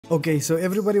Okay, so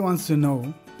everybody wants to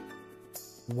know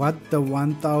what the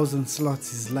 1000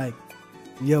 slots is like.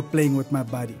 You're playing with my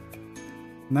body.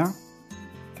 Now?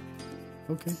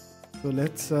 Okay, so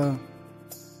let's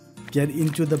get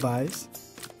into the buys.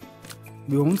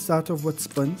 We won't start off with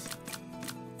spins.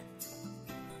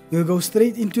 We'll go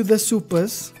straight into the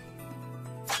supers.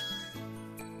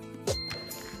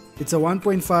 It's a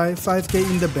 1.5, 5k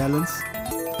in the balance.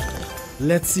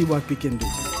 Let's see what we can do.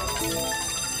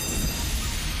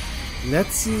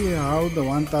 Let's see how the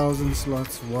 1000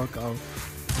 slots work out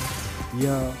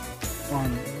here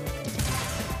on.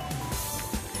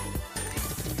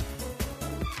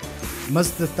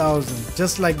 Missed the 1000,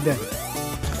 just like that.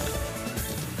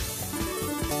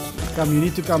 Come, you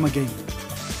need to come again.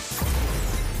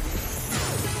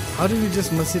 How did we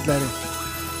just miss it like that?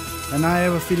 And I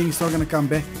have a feeling it's not gonna come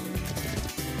back.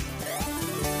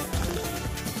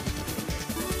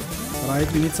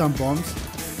 Right, we need some bombs.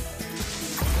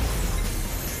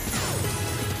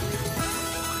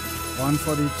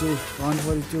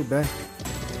 142 back.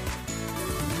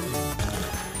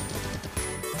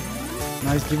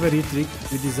 Nice, give a retreat.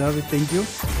 We deserve it. Thank you.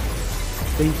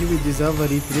 Thank you, we deserve a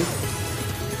retreat.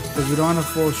 Because we don't want to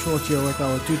fall short here with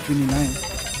our 229.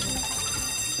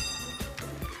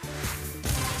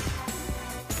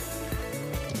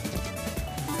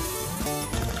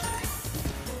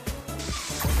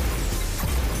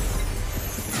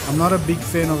 I'm not a big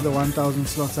fan of the 1000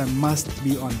 slots, I must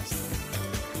be honest.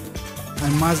 I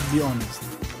must be honest.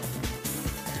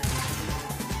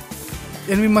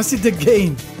 And we must hit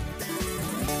again.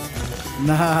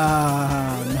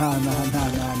 Nah.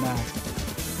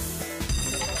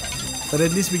 But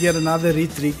at least we get another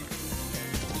retreat.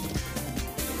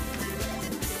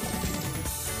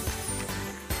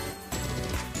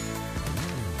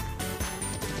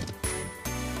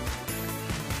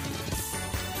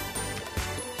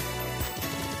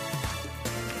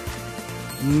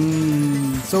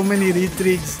 So many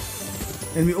retreats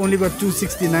and we only got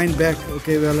 269 back.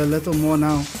 Okay, well, a little more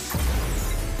now.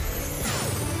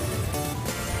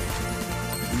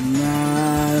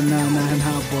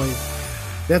 Nah, boy.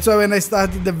 That's why when I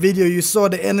started the video, you saw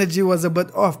the energy was a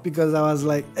bit off because I was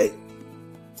like, hey,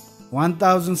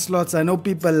 1000 slots. I know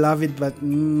people love it, but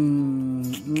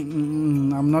I'm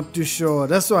not too sure.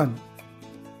 This one,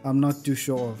 I'm not too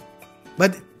sure of.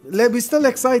 But we're still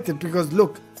excited because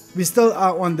look, we still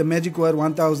are on the Magic Word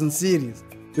 1000 series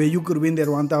where you could win that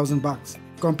 1000 bucks.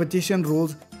 Competition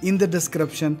rules in the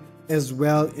description as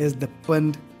well as the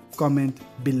pinned comment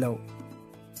below.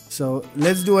 So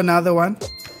let's do another one.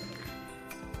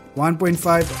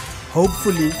 1.5.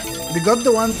 Hopefully we got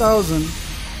the 1000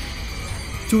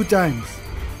 2 times.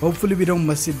 Hopefully we don't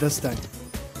miss it this time.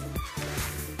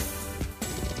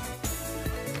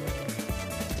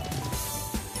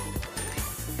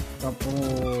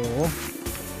 Oh.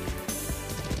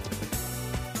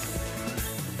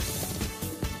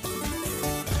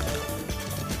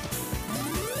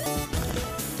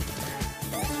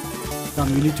 Come,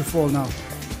 we need to fall now.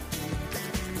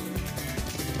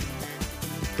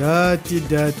 Dirty.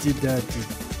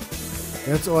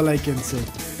 That's all I can say.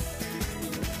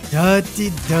 Dirty.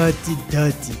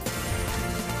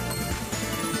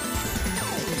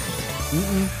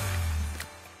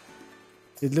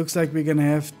 It looks like we're gonna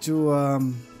have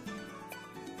to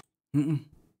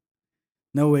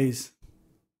no ways.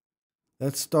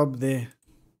 Let's stop there.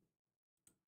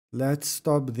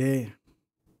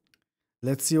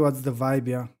 Let's see what's the vibe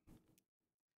here.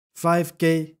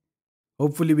 5k.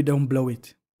 Hopefully we don't blow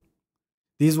it.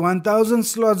 These 1000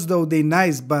 slots though, they're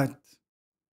nice, but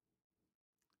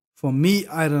for me,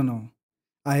 I don't know.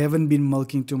 I haven't been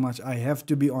milking too much. I have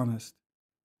to be honest.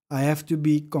 I have to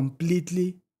be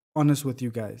completely honest with you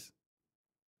guys.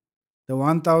 The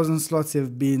 1000 slots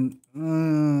have been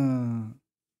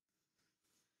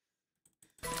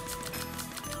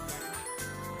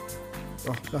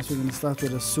Oh, plus we're gonna start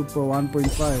with a super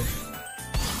 1.5.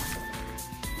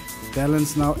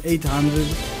 Balance now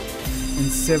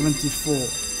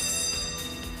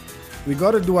 874. We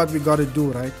gotta do what we gotta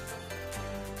do, right?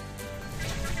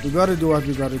 We gotta do what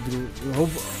we gotta do.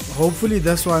 Hopefully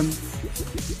this one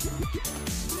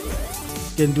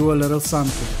can do a little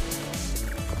something.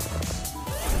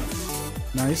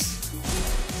 Nice.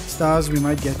 Stars, we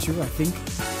might get you, I think.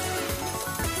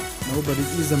 No, but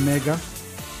it is a mega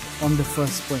on the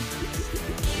first point.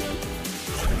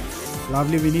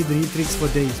 Lovely, we need retreats for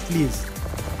days, please.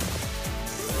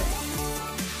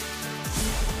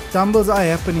 Tumbles are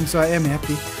happening, so I am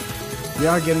happy. We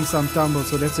are getting some tumbles,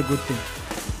 so that's a good thing.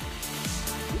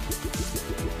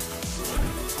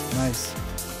 Nice.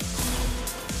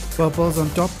 Purples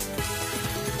on top.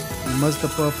 must the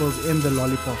purples and the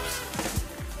lollipops.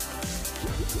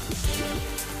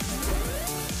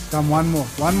 Come,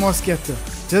 one more scatter.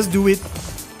 Just do it.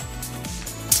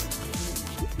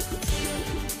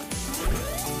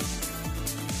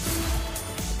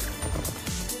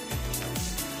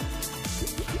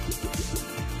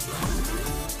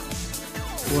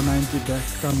 $490 back.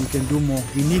 Come, you can do more.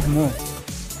 We need more.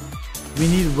 We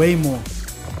need way more.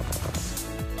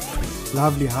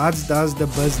 Lovely. Hearts does the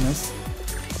business.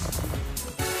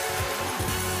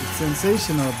 It's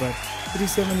sensational, but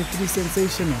 373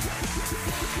 sensational.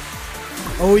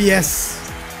 Oh yes.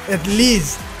 At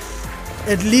least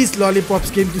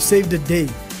lollipops came to save the day.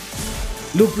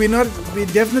 Look, we're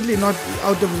definitely not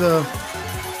out of the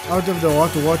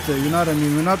hot water, you know what I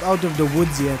mean? We're not out of the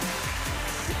woods yet.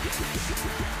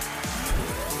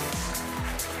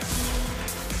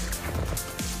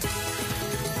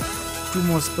 Two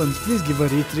more spins. Please give a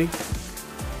retrig.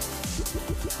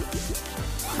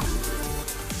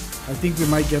 I think we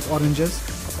might get oranges.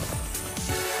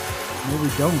 No, we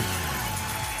don't.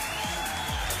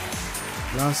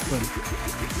 Last spin.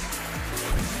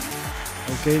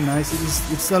 Okay, nice.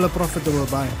 It's still a profitable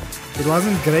buy. It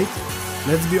wasn't great.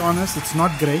 Let's be honest. It's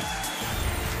not great.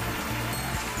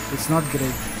 It's not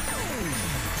great.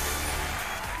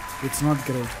 It's not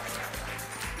great.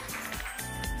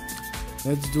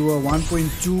 Let's do a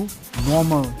 1.2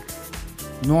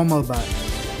 normal buy.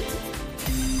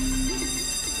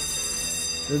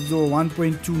 Let's do a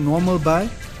 1.2 normal buy,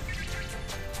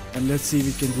 and let's see if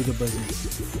we can do the business.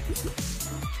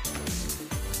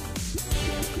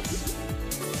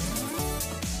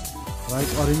 Right,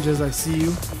 oranges, I see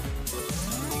you.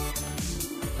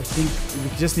 I think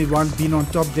we just need one bean on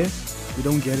top there. We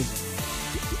don't get it.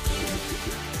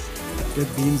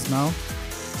 Get beans now.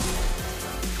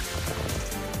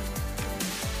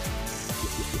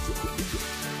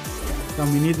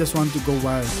 Come, we need this one to go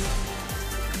wild.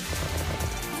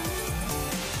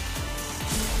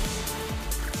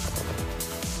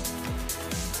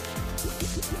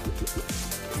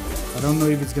 I don't know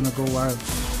if it's gonna go wild.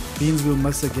 Beans will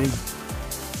miss again.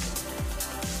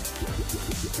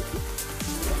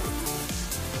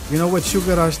 You know what,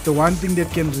 Sugar Rush, the one thing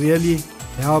that can really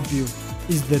help you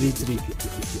is the retreat.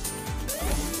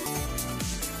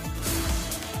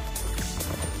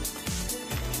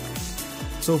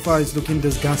 So far it's looking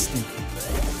disgusting.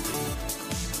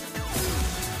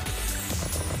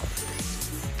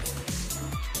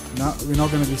 Now we're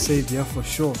not gonna be saved here for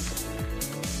sure.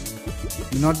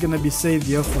 We're not gonna be saved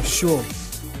here for sure.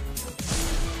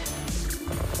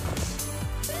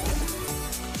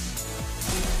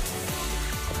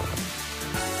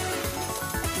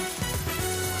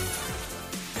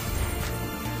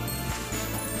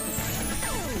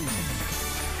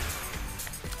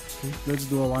 Okay, let's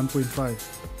do a 1.5.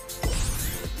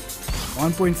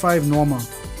 1.5 normal.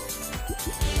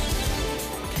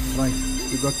 Right,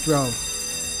 we got 12.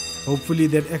 Hopefully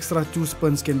that extra 2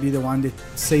 spins can be the one that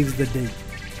saves the day.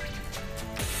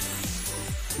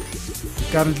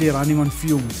 We're currently running on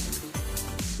fumes.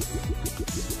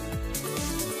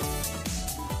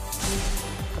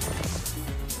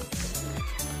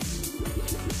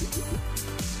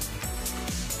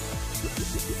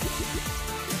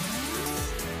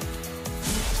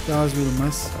 Stars will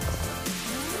miss.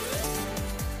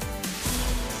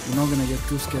 We're not gonna get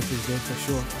 2 scatters there for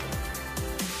sure.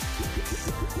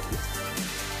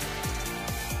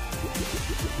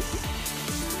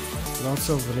 Lots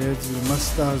of reds, we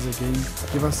must stars again.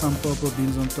 Give us some purple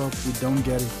beans on top, we don't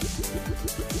get it.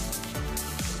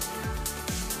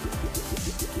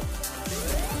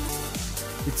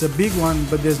 It's a big one,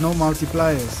 but there's no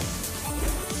multipliers.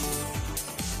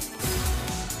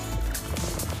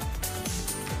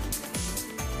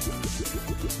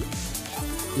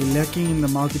 We're lacking in the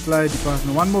multiplier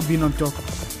department. One more bean on top.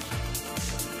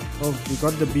 Oh, we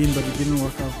got the bean, but it didn't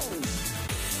work out.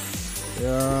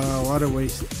 Yeah, what a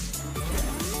waste.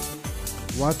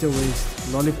 What a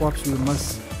waste. Lollipops we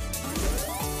must.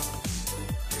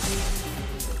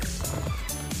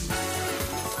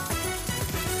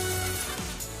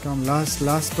 Come, last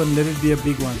spin, let it be a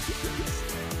big one.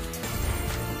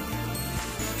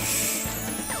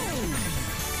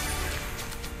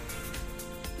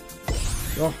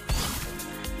 Oh.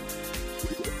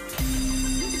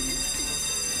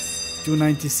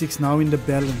 296 now in the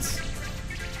balance.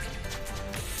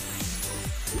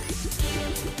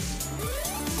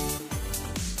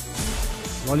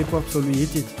 Lollipops will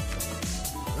hit it.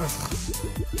 Ugh.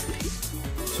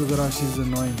 Sugar Rush is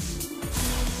annoying.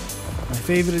 My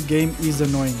favorite game is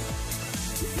annoying.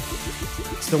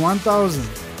 It's the 1000.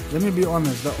 Let me be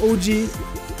honest, the OG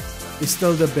is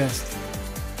still the best.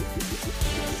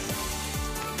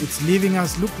 It's leaving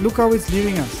us. Look how it's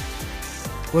leaving us.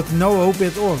 With no hope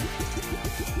at all.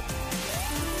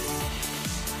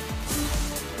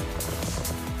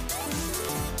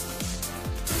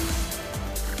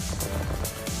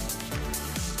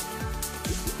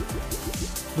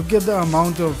 Look at the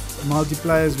amount of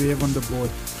multipliers we have on the board.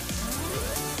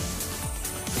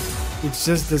 It's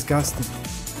just disgusting.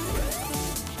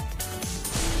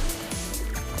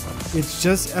 It's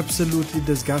just absolutely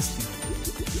disgusting.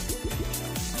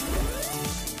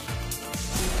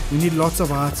 We need lots of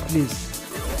hearts, please.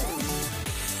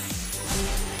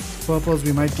 Purples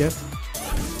we might get.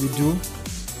 We do.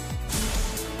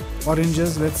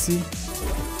 Oranges, let's see.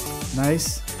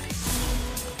 Nice.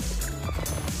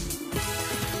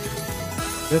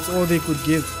 That's all they could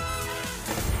give.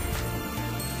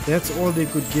 That's all they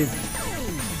could give.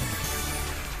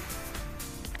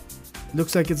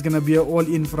 Looks like it's gonna be an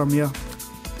all-in from here.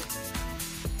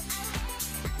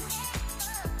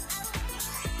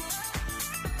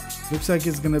 Looks like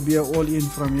it's gonna be an all-in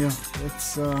from here.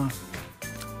 Let's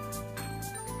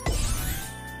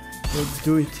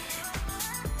do it.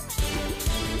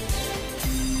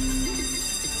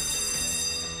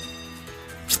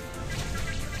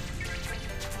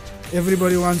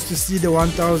 Everybody wants to see the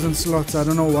 1000 slots. I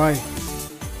don't know why.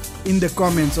 In the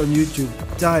comments on YouTube,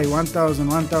 die 1000,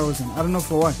 1000. I don't know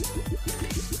for what.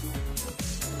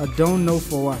 I don't know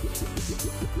for what.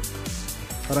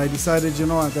 But I decided, you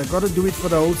know what, I gotta do it for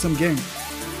the wholesome gang.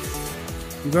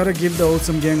 You gotta give the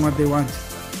wholesome gang what they want.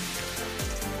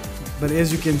 But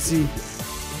as you can see,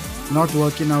 not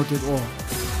working out at all.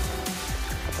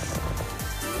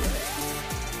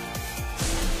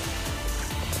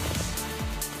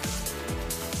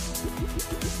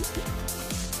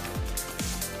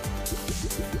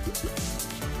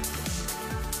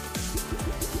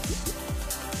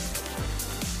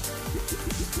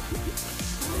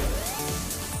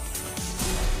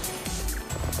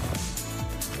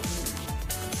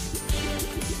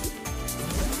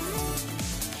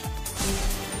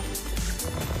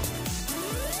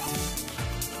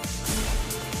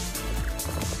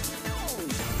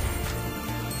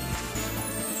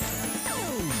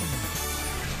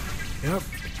 Yep,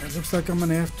 it looks like I'm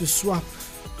gonna have to swap.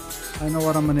 I know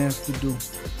what I'm gonna have to do.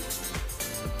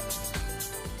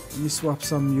 Let me swap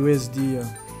some USD.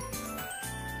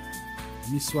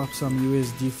 Let me swap some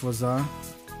USD for ZAR.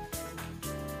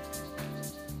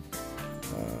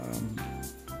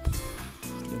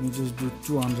 Let me just do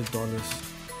 $200.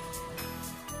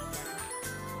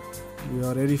 We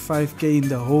are already 5k in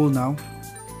the hole now.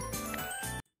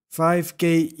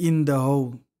 5k in the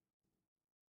hole.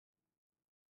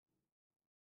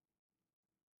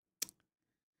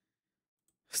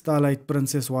 Starlight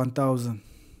Princess 1000.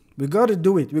 We gotta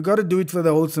do it. We gotta do it for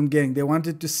the wholesome gang. They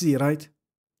wanted to see, right?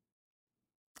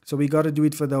 So we gotta do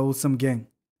it for the wholesome gang.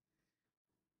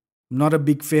 I'm not a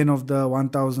big fan of the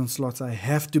 1000 slots. I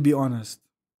have to be honest.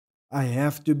 I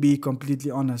have to be completely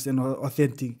honest and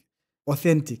authentic.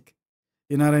 Authentic.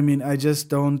 You know what I mean? I just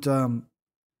don't, I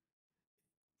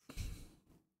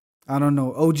don't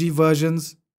know. OG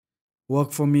versions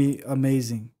work for me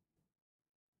amazing.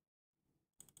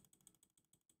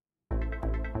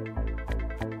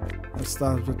 Let's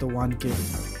start with the 1k.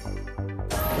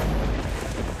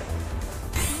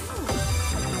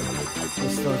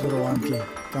 Let's start with the 1k.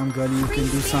 Come girl, you can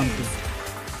do something.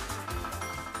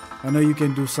 I know you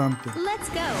can do something. Let's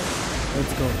go.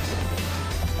 Let's go.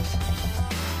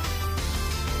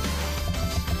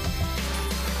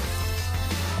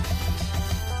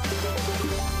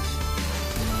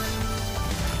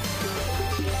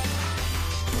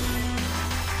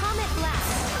 Comet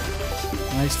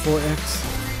blast. Nice 4x.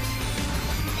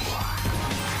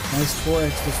 Nice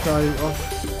 4x to start it off.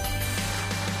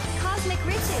 Cosmic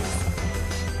riches.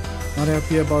 Not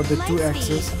happy about the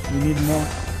 2x's. We need more.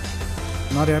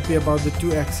 Not happy about the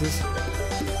 2x's.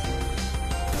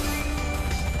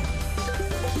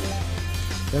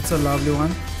 That's a lovely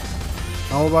one.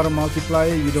 How about a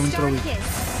multiplier? You don't throw it.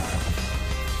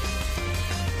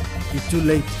 You're too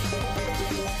late.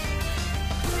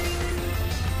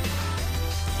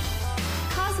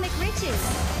 Cosmic riches.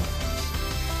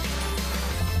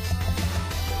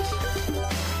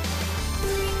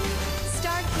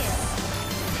 Star kiss.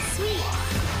 Sweet.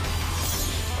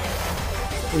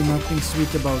 There's nothing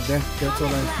sweet about that. That's all I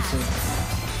have to say.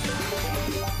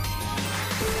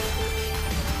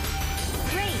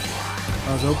 Great. I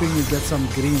was hoping we'd get some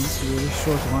greens. Really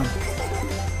short one.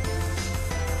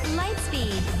 Light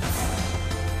speed.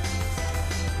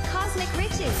 Cosmic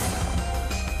riches.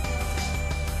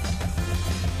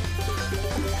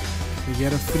 We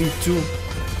get a free 2.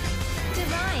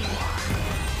 Divine.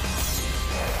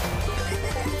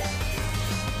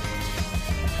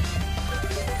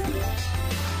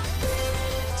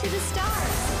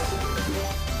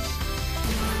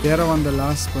 Better on the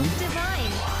last spin.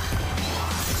 Divine.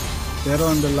 Better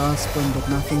on the last spin, but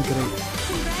nothing great.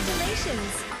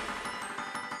 Congratulations.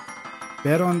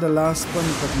 Better on the last spin,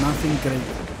 but nothing great.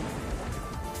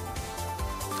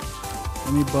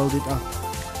 Let me build it up.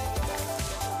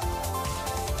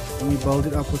 Let me build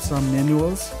it up with some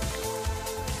manuals.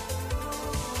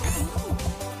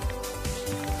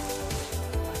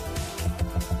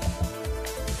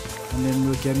 And then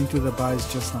we'll get into the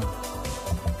buys just now.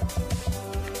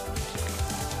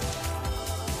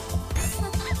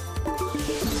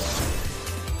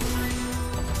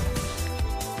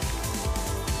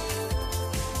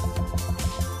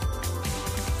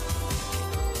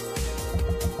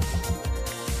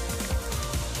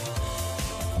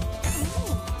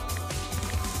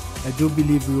 I do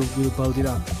believe we will build it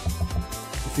up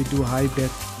if we do high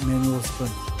bet manual spin.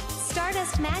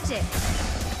 Stardust Magic.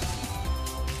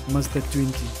 Must bet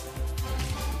 20.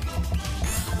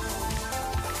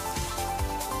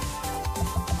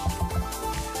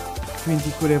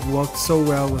 20 could have worked so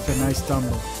well with a nice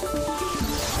tumble.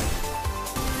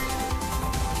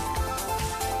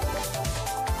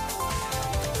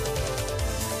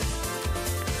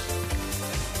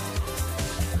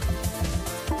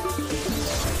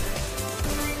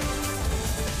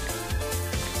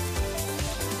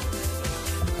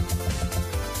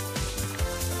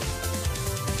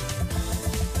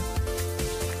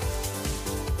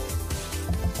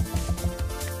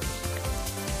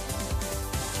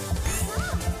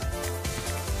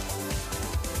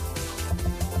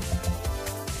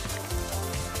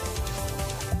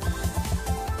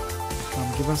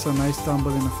 Give us a nice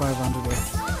tumble in a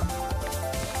 500X.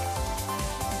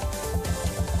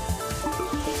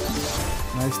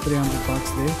 Nice 300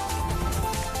 bucks there.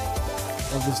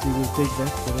 Obviously we'll take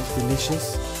that, that was delicious.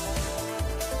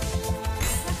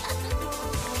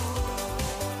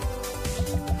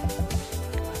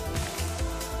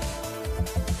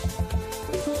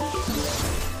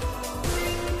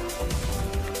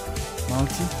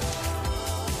 Multi.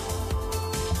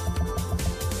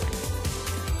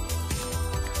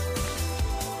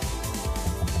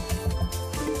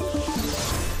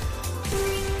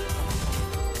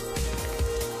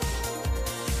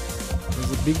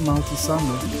 Big multi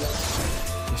somewhere.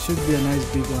 There should be a nice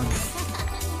big one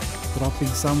dropping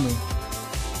somewhere.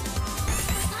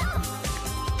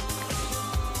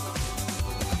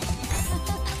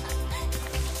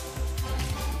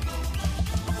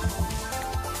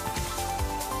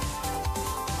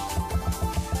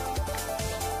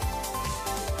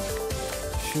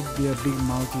 Should be a big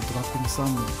multi dropping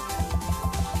somewhere.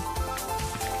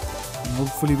 And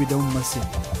hopefully we don't miss it.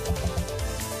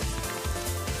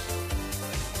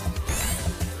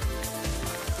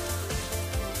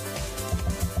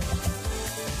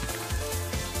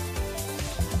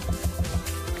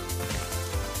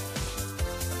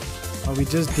 Are we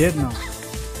just dead now?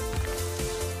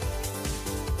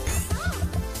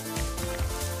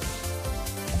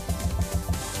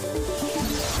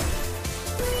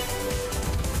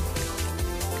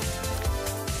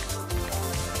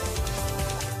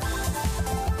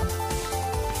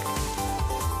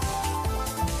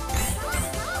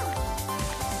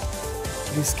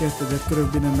 This scatter, that could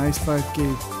have been a nice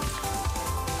 5k.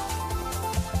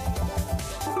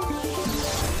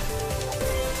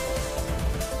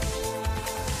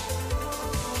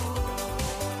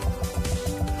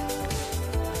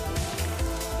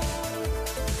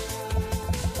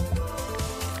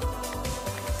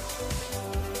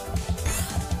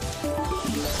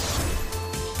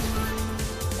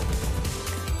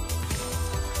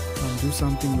 Do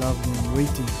something lovely, I'm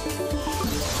waiting.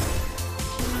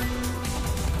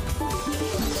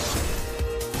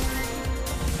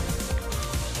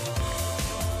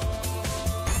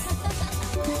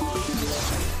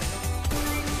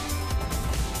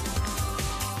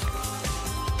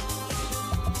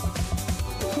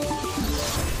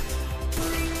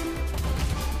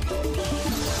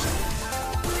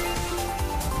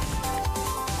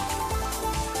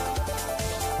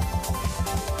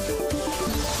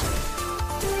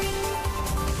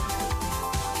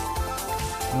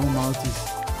 No multis.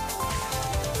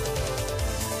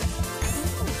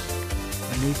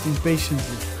 I'm waiting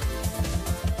patiently.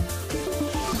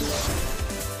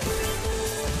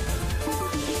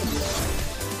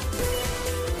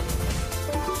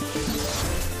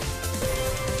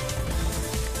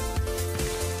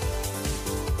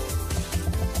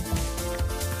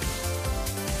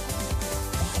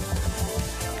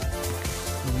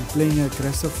 I'm playing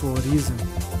aggressive for a reason.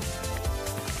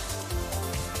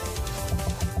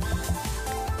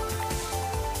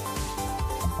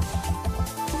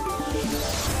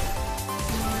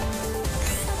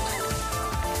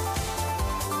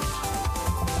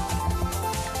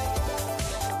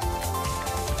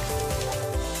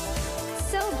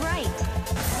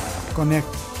 connect.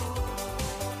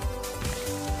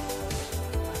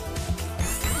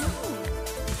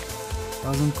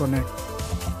 Doesn't connect.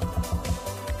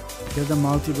 Get the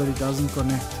multi, but it doesn't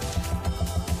connect.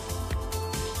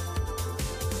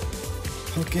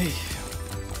 Okay.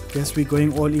 Guess we're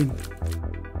going all in.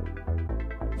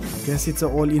 Guess it's a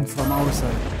all in from our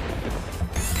side.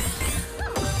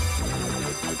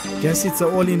 Guess it's a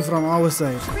all in from our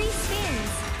side. 3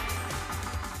 spins.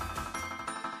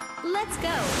 Let's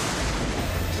go.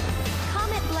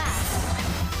 Comet blast.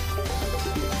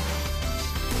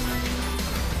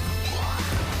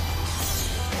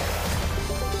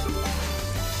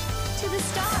 To the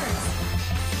stars.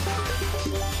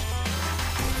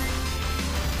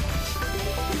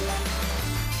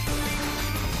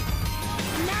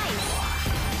 Nice.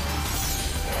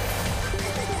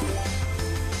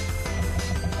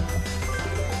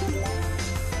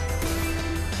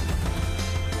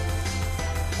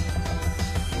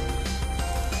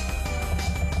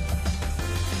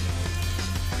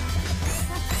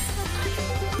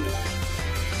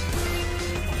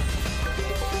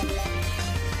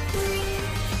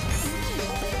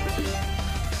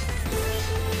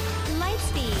 Light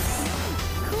speed.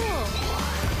 Cool.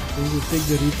 We will take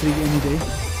the retreat any day.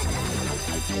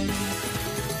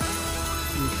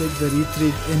 We'll take the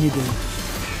retreat any day.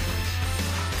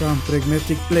 Come,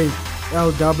 pragmatic play.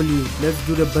 LW. Let's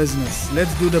do the business.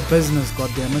 Let's do the business,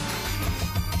 goddammit.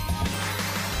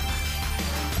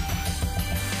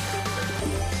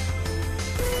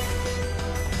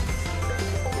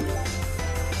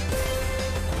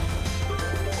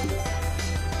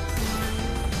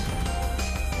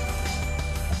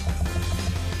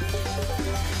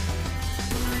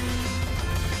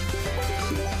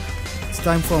 It's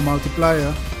time for a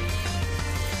multiplier.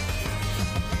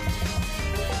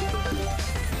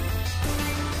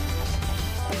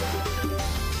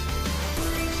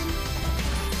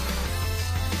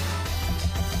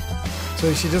 So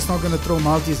is she just not gonna throw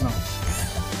multis now?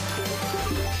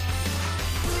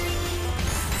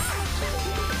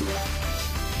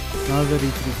 Another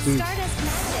retreat, dude. Stardust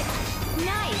magic.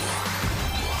 Nice.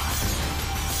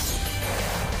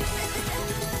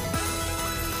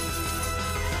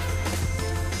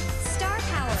 Star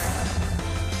power.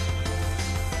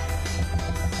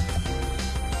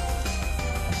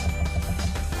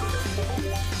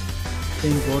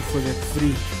 Thank God for that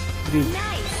free. Nice.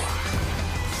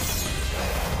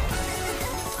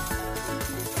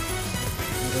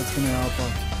 That's gonna help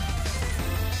out.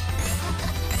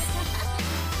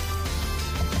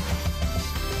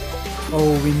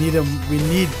 Oh, we need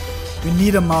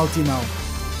a multi now.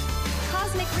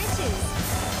 Cosmic riches.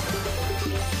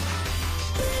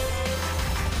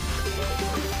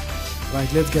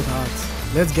 Right, let's get hearts.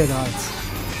 Let's get hearts.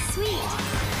 Sweet.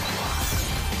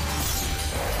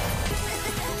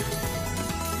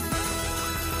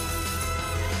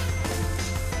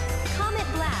 Comet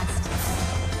blast.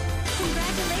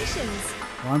 Congratulations.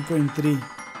 1.3.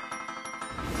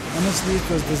 Honestly, it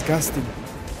was disgusting.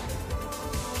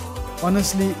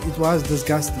 Honestly, it was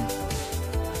disgusting.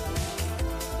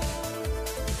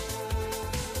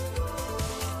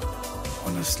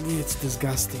 Honestly, it's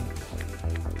disgusting.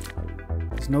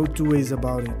 There's no two ways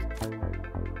about it.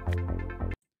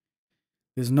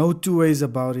 There's no two ways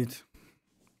about it.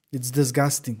 It's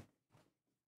disgusting.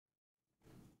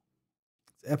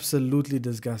 It's absolutely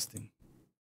disgusting.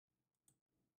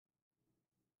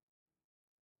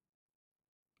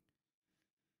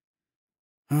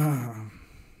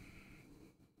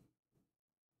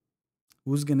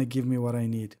 Who's gonna give me what I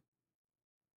need?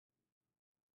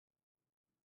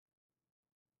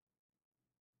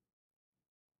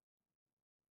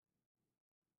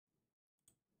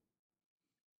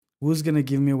 Who's gonna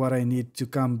give me what I need to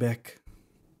come back?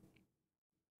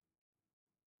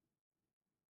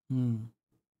 Let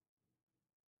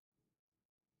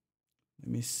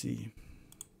me see.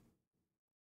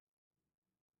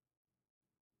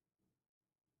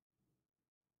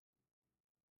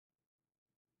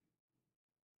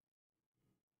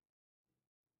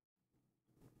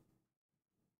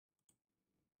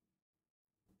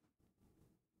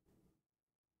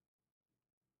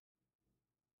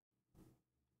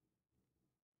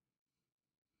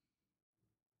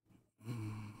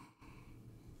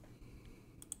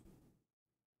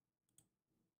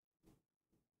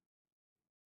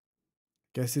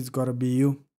 Guess it's gotta be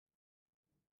you.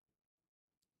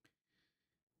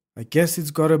 I guess it's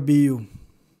gotta be you.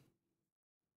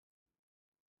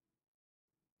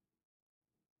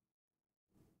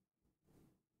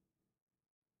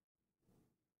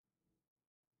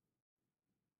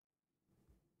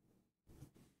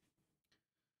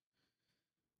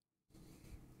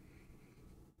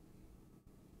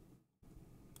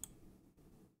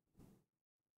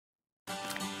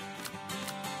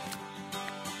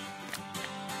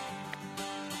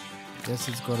 Guess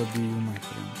it's gotta be you, my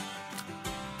friend.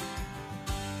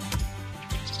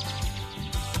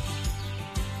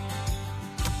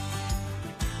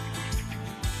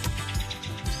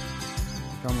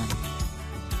 Come on.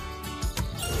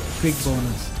 Quick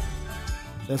bonus.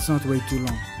 Let's not wait too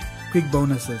long. Quick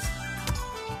bonuses.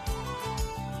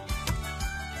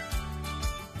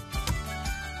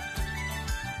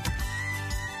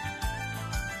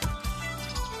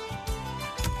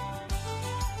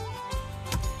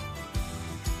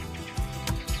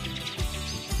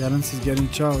 Terence is getting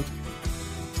chowed.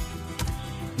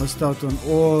 Missed out on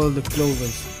all the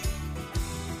clovers.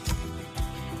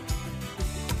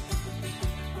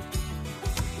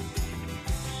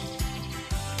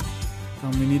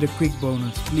 Come, we need a quick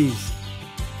bonus, please.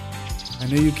 I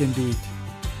know you can do it.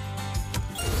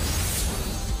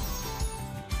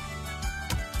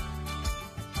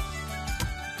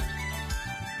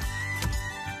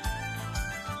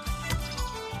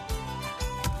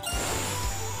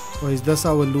 Or is this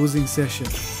our losing session?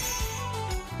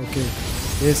 Okay,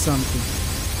 here's something.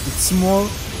 It's small,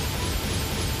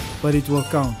 but it will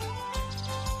count.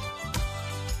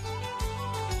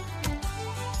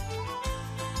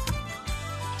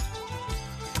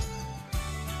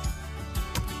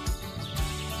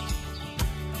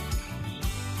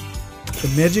 The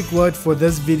magic word for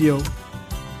this video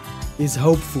is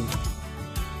hopeful,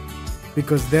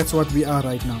 because that's what we are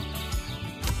right now.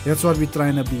 That's what we're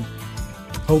trying to be.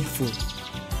 Hopeful.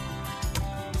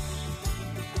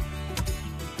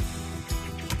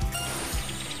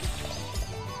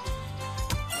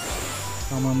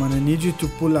 Come on, man, I need you to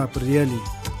pull up, really.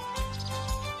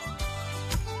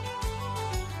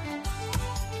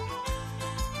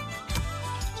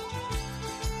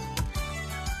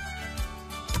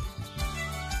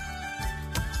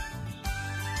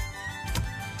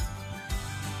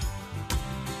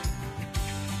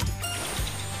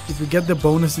 If you get the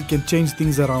bonus, it can change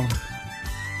things around.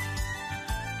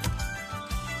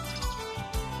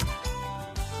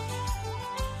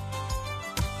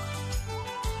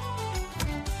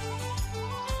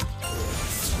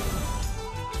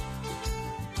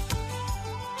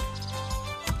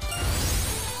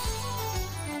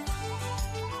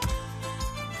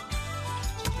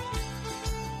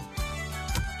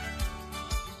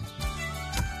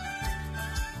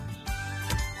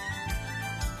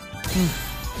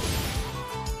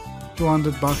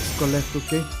 $200 collect,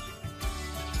 okay?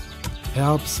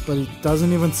 Helps, but it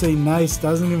doesn't even say nice,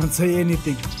 doesn't even say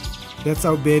anything. That's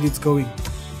how bad it's going.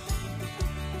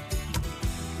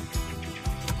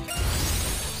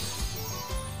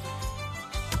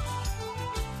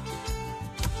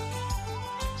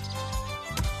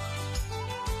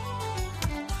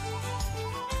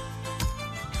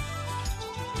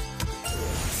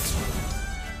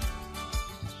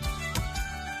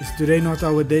 Is today not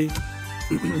our day?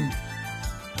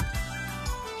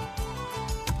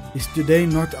 Is today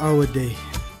not our day?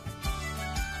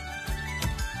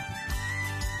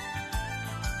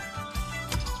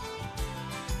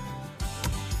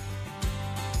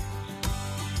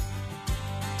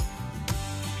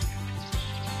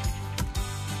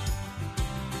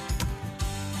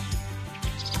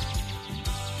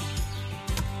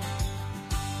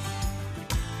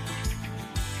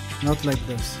 Not like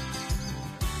this.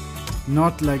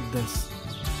 Not like this.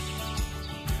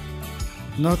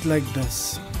 Not like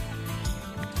this.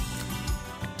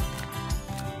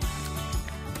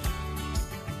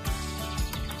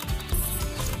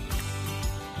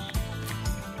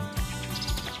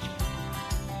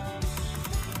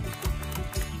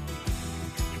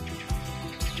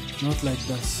 Not like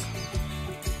this.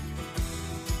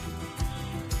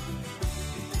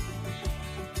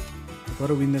 I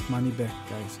gotta win that money back,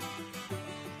 guys.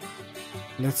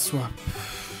 Let's swap.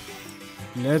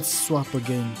 Let's swap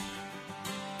again.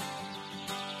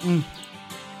 I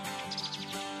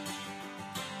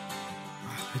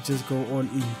just go all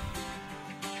in.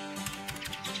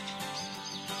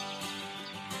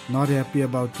 Not happy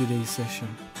about today's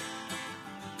session.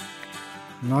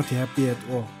 Not happy at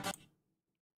all.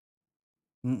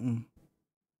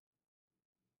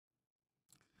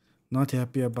 Not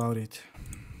happy about it.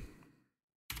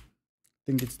 I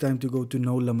think it's time to go to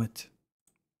no limit.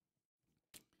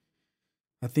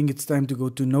 I think it's time to go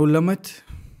to no limit.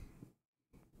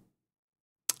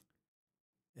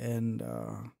 And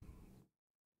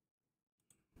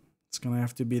it's gonna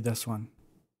have to be this one.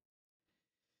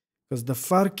 Because the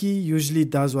Farki usually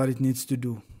does what it needs to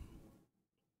do.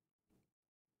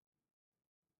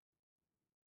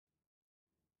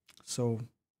 So,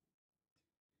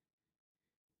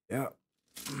 yeah.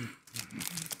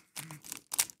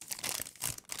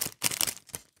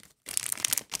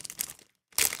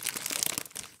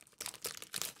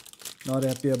 Not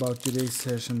happy about today's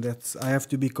session. I have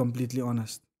to be completely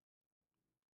honest.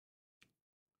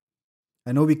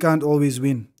 I know we can't always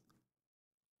win.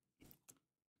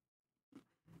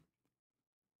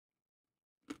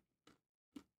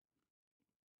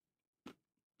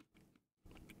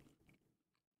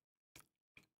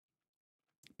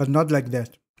 But not like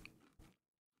that.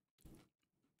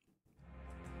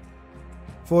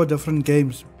 4 different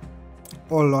games.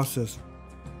 All losses.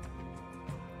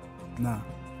 Nah.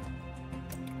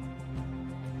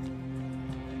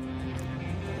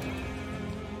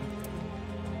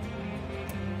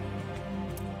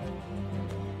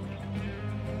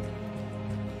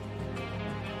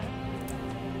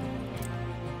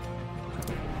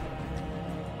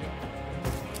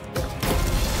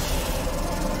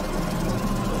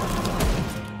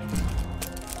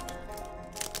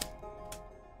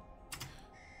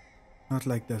 Not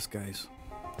like this, guys.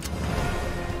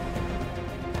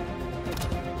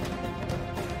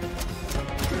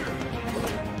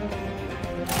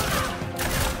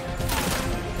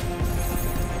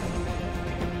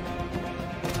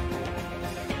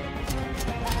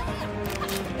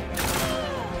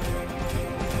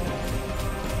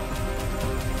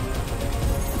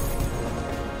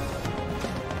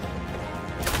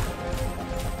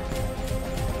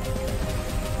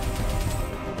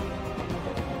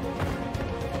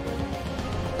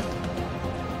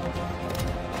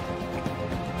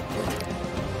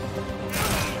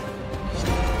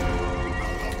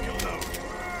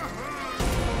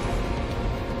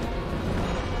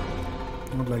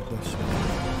 Not like this.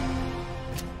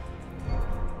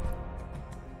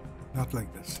 Not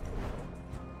like this.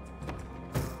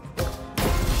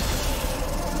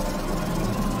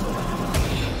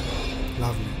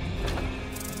 Lovely.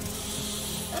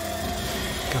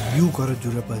 Come, you gotta do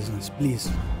the business, please.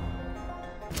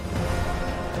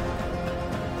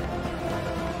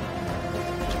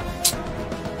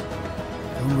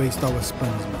 Don't waste our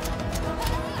spins, man.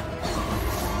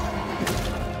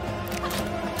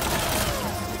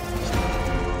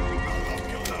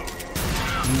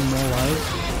 More wise.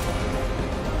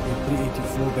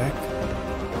 384 back.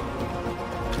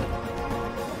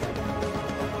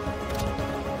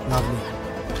 Lovely.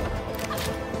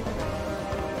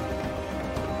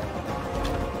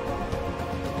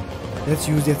 Let's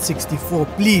use that 64,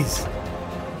 please.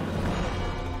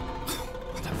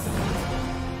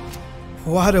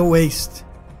 What a waste.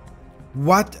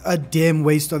 What a damn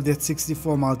waste of that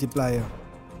 64 multiplier.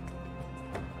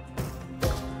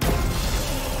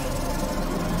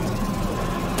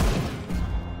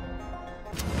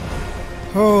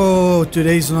 Oh,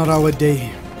 today's not our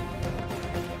day.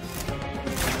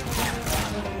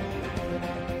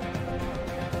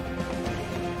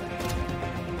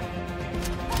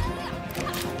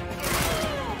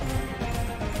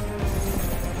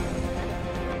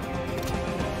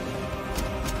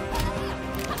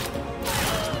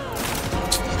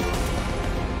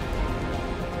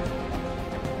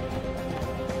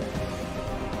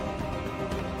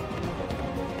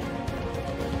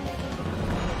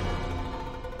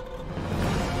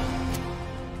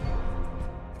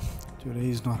 Today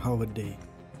is not our day.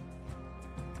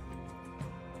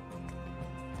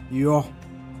 Yo.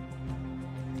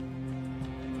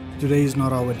 Today is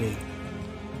not our day.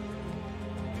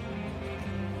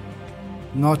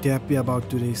 Not happy about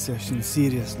today's session,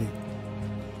 seriously.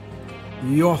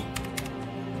 Yo.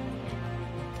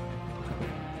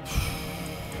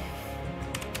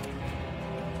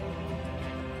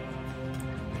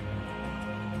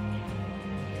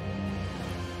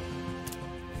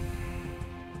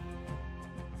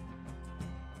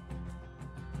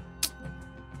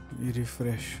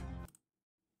 Refresh.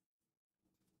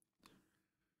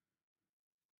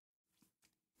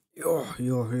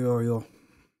 Yo.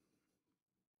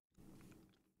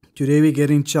 Today we're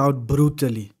getting chowed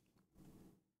brutally.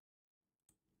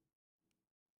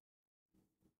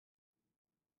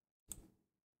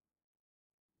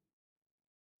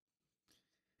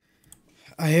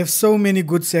 I have so many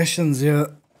good sessions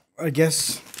here. I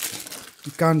guess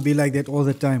it can't be like that all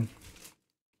the time.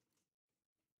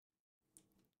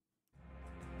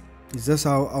 Is this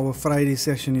how our Friday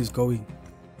session is going?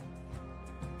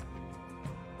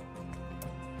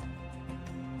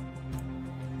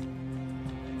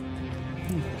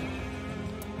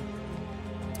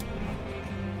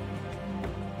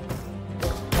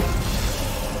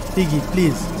 Piggy,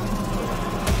 please.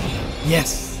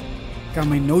 Yes.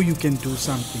 Come, I know you can do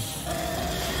something.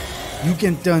 You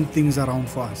can turn things around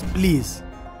for us. Please.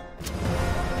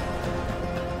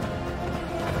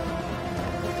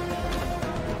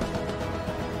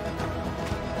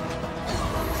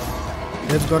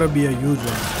 That's gotta be a huge one.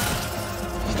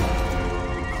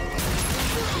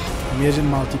 Imagine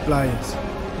multipliers.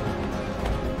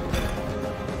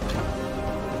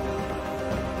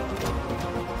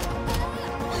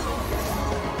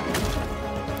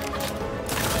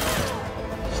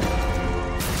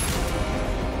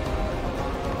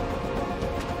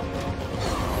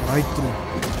 Right through.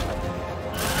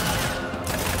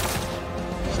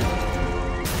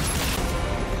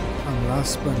 And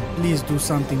last spin. Please do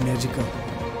something magical.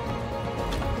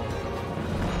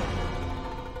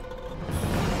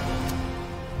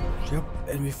 Yep,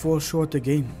 and we fall short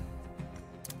again.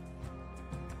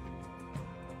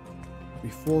 We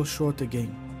fall short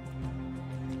again.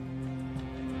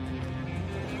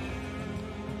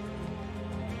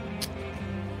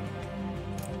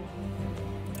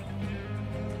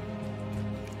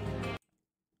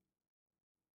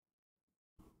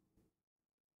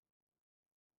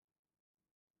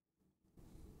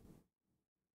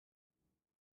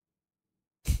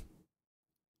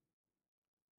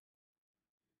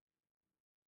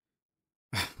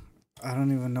 I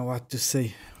don't even know what to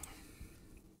say.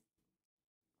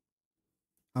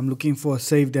 I'm looking for a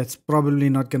save that's probably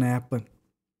not gonna happen.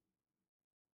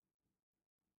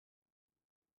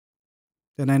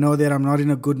 Then I know that I'm not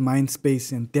in a good mind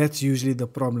space, and that's usually the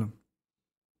problem.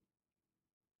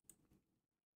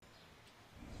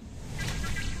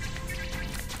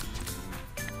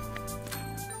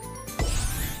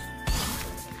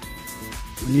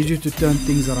 I need you to turn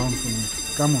things around for me.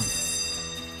 Come on.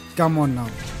 Come on now.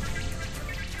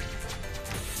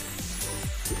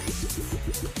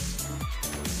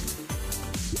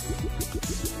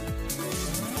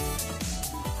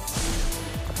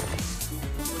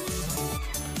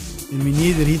 And we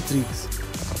need retreats.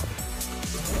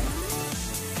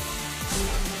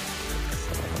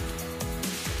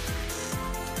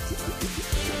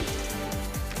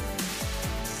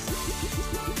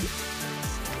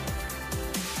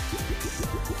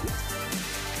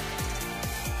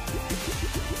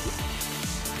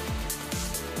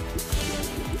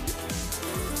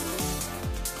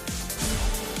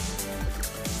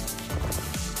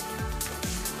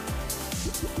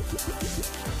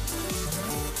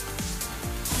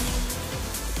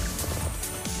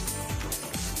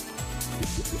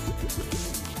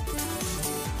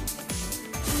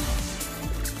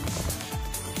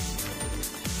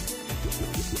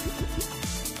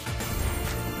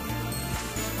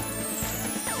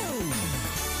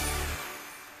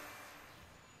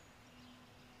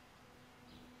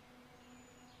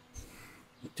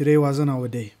 Today wasn't our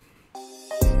day.